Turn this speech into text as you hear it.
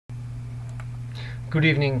Good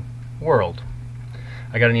evening, world.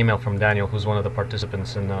 I got an email from Daniel, who's one of the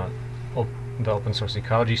participants in the Open Source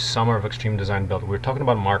Ecology Summer of Extreme Design Build. We're talking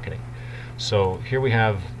about marketing. So here we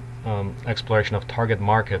have exploration of target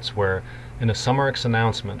markets, where in a SummerX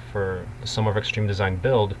announcement for the Summer of Extreme Design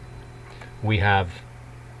Build, we have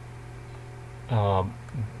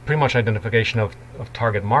pretty much identification of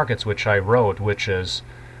target markets, which I wrote, which is,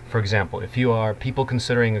 for example, if you are people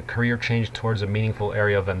considering a career change towards a meaningful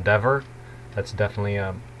area of endeavor, that's definitely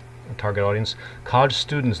a target audience. College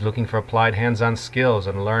students looking for applied hands-on skills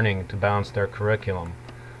and learning to balance their curriculum.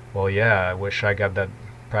 Well, yeah, I wish I got that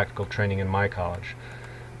practical training in my college.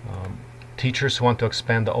 Teachers who want to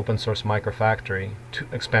expand the open source microfactory,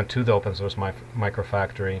 expand to the open source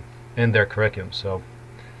microfactory in their curriculum, so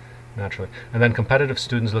naturally. And then competitive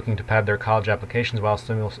students looking to pad their college applications while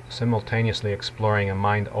simultaneously exploring a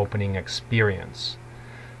mind-opening experience.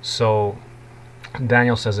 So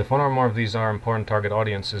Daniel says, if one or more of these are important target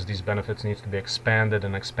audiences, these benefits need to be expanded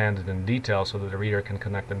in detail so that the reader can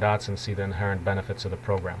connect the dots and see the inherent benefits of the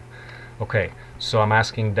program. Okay, so I'm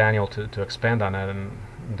asking Daniel to expand on that, and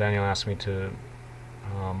Daniel asked me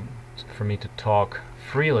for me to talk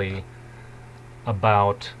freely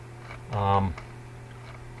about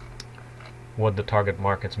what the target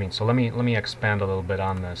markets mean. So let me expand a little bit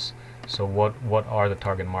on this. So what are the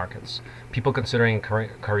target markets? People considering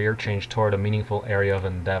career change toward a meaningful area of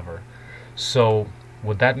endeavor. So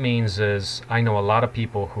what that means is, I know a lot of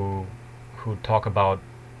people who talk about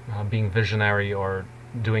being visionary or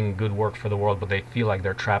doing good work for the world, but they feel like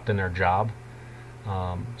they're trapped in their job.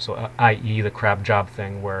 I.e. the crap job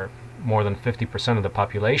thing, where more than 50% of the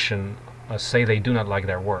population say they do not like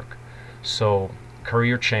their work. So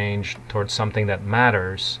career change towards something that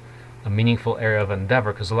matters, a meaningful area of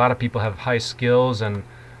endeavor, because a lot of people have high skills and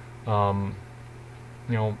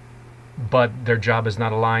but their job is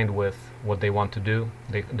not aligned with what they want to do.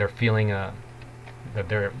 They're feeling that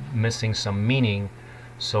they're missing some meaning.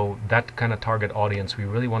 So that kind of target audience we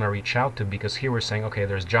really want to reach out to, because here we're saying, okay,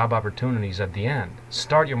 there's job opportunities at the end.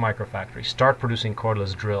 Start your microfactory, start producing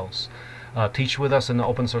cordless drills, teach with us in the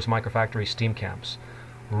open source microfactory STEAM camps,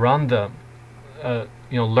 run the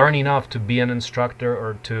learn enough to be an instructor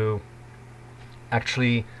or to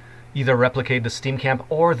actually either replicate the STEAM camp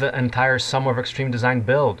or the entire Summer of Extreme Design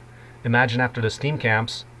Build. Imagine after the STEAM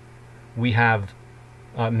camps, we have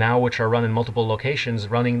now, which are run in multiple locations,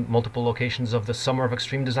 running multiple locations of the Summer of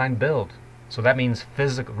Extreme Design Build. So that means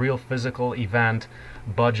real physical event,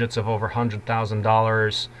 budgets of over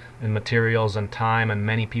 $100,000 in materials and time, and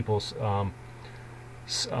many people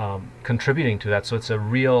contributing to that. So it's a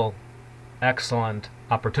real excellent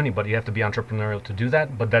opportunity, but you have to be entrepreneurial to do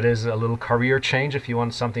that. But that is a little career change if you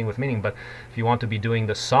want something with meaning. But if you want to be doing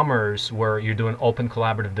the summers where you're doing open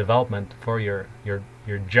collaborative development for your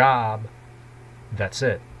job, that's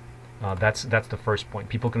it. That's the first point.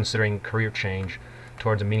 People considering career change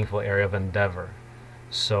towards a meaningful area of endeavor.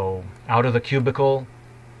 So out of the cubicle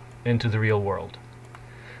into the real world.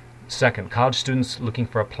 Second, college students looking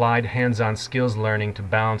for applied hands-on skills learning to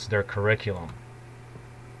balance their curriculum.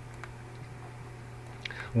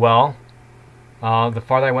 Well, the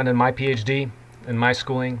farther I went in my PhD, in my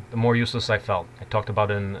schooling, the more useless I felt. I talked about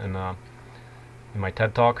it in my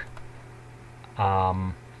TED Talk.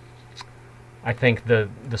 I think the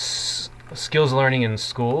skills learning in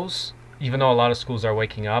schools, even though a lot of schools are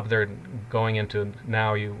waking up, they're going into,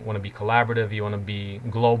 now you want to be collaborative, you want to be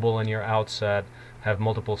global in your outset, have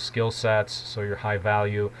multiple skill sets, so you're high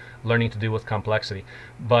value, learning to deal with complexity.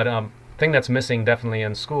 But thing that's missing definitely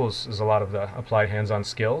in schools is a lot of the applied hands-on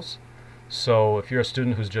skills. So if you're a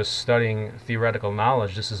student who's just studying theoretical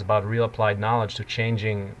knowledge, this is about real applied knowledge to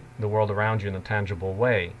changing the world around you in a tangible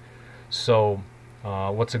way. So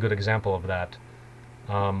what's a good example of that?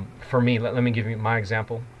 For me, let me give you my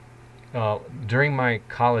example. During my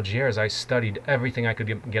college years, I studied everything I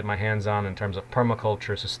could get my hands on in terms of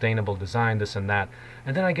permaculture, sustainable design, this and that.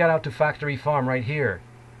 And then I got out to factory farm right here,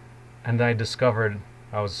 and I discovered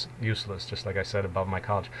I was useless, just like I said about my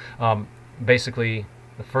college. Basically,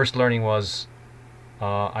 the first learning was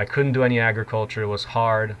I couldn't do any agriculture. It was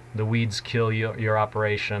hard. The weeds kill your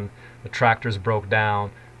operation. The tractors broke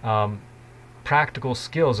down. Practical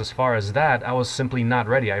skills as far as that, I was simply not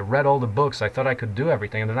ready. I read all the books. I thought I could do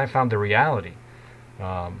everything, and then I found the reality.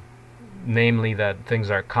 Namely that things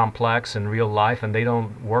are complex in real life, and they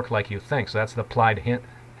don't work like you think. So that's the applied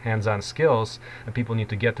hands-on skills that people need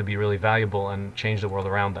to get to be really valuable and change the world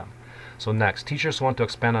around them. So next, teachers want to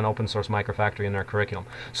expand on open source microfactory in their curriculum.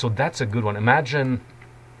 So that's a good one. Imagine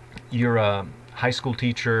you're a high school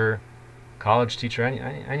teacher, college teacher,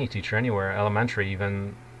 any teacher anywhere, elementary,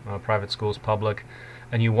 even private schools, public,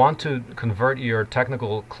 and you want to convert your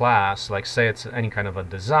technical class, like say it's any kind of a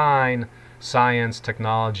design, science,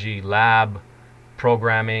 technology, lab,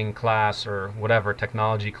 programming class, or whatever,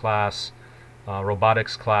 technology class,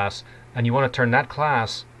 robotics class, and you want to turn that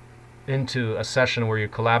class into a session where you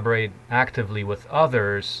collaborate actively with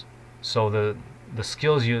others, so the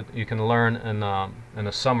skills you can learn in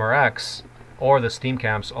a summer X or the STEAM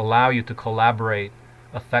camps allow you to collaborate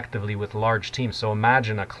effectively with large teams. So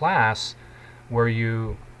imagine a class where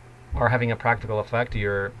you are having a practical effect.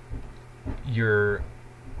 You're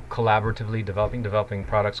collaboratively developing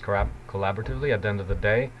products collaboratively. At the end of the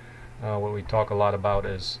day, what we talk a lot about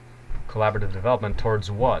is collaborative development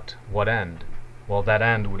towards what end? Well, that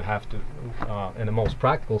end would have to, in the most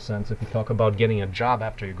practical sense, if you talk about getting a job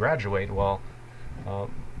after you graduate, well, a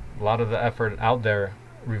lot of the effort out there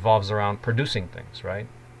revolves around producing things, right?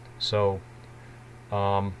 So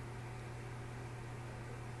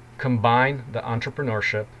combine the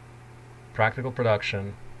entrepreneurship, practical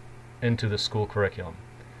production into the school curriculum.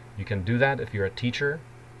 You can do that if you're a teacher.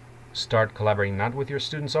 Start collaborating not with your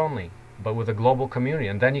students only, but with a global community,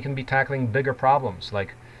 and then you can be tackling bigger problems,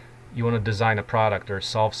 like you want to design a product or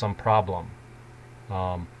solve some problem.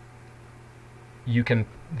 You can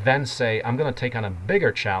then say, I'm going to take on a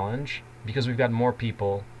bigger challenge because we've got more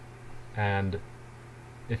people, and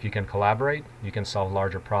if you can collaborate, you can solve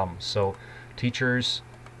larger problems. So teachers,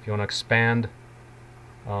 if you want to expand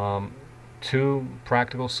to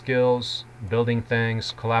practical skills, building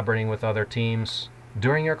things, collaborating with other teams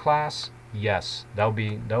during your class, yes, that'll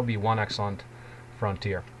be one excellent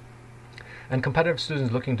frontier. And competitive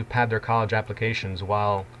students looking to pad their college applications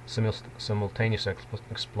while simultaneously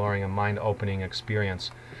exploring a mind-opening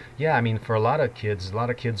experience. Yeah, I mean, for a lot of kids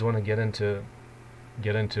want to get into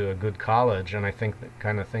a good college, and I think the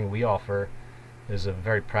kind of thing we offer is a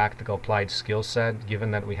very practical applied skill set,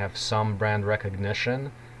 given that we have some brand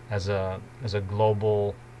recognition as a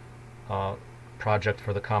global project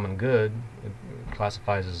for the common good. It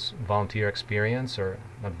classifies as volunteer experience, or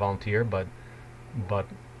not volunteer, but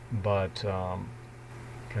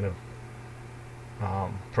kind of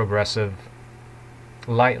progressive,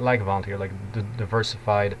 like volunteer, like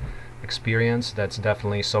diversified experience that's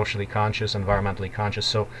definitely socially conscious, environmentally conscious.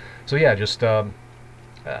 So yeah, just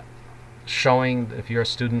showing, if you're a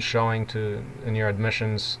student, showing in your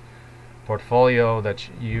admissions portfolio that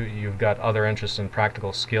you've got other interests in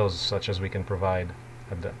practical skills, such as we can provide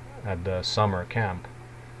at the summer camp,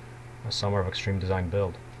 a summer of extreme design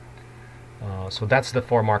build. So that's the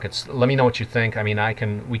 4 markets. Let me know what you think. I mean,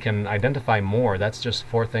 we can identify more. That's just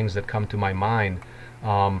 4 things that come to my mind.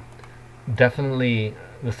 Definitely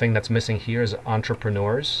the thing that's missing here is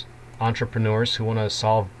entrepreneurs who want to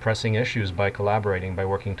solve pressing issues by collaborating, by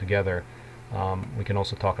working together. We can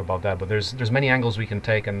also talk about that, but there's many angles we can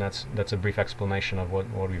take, and that's a brief explanation of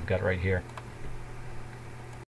what we've got right here.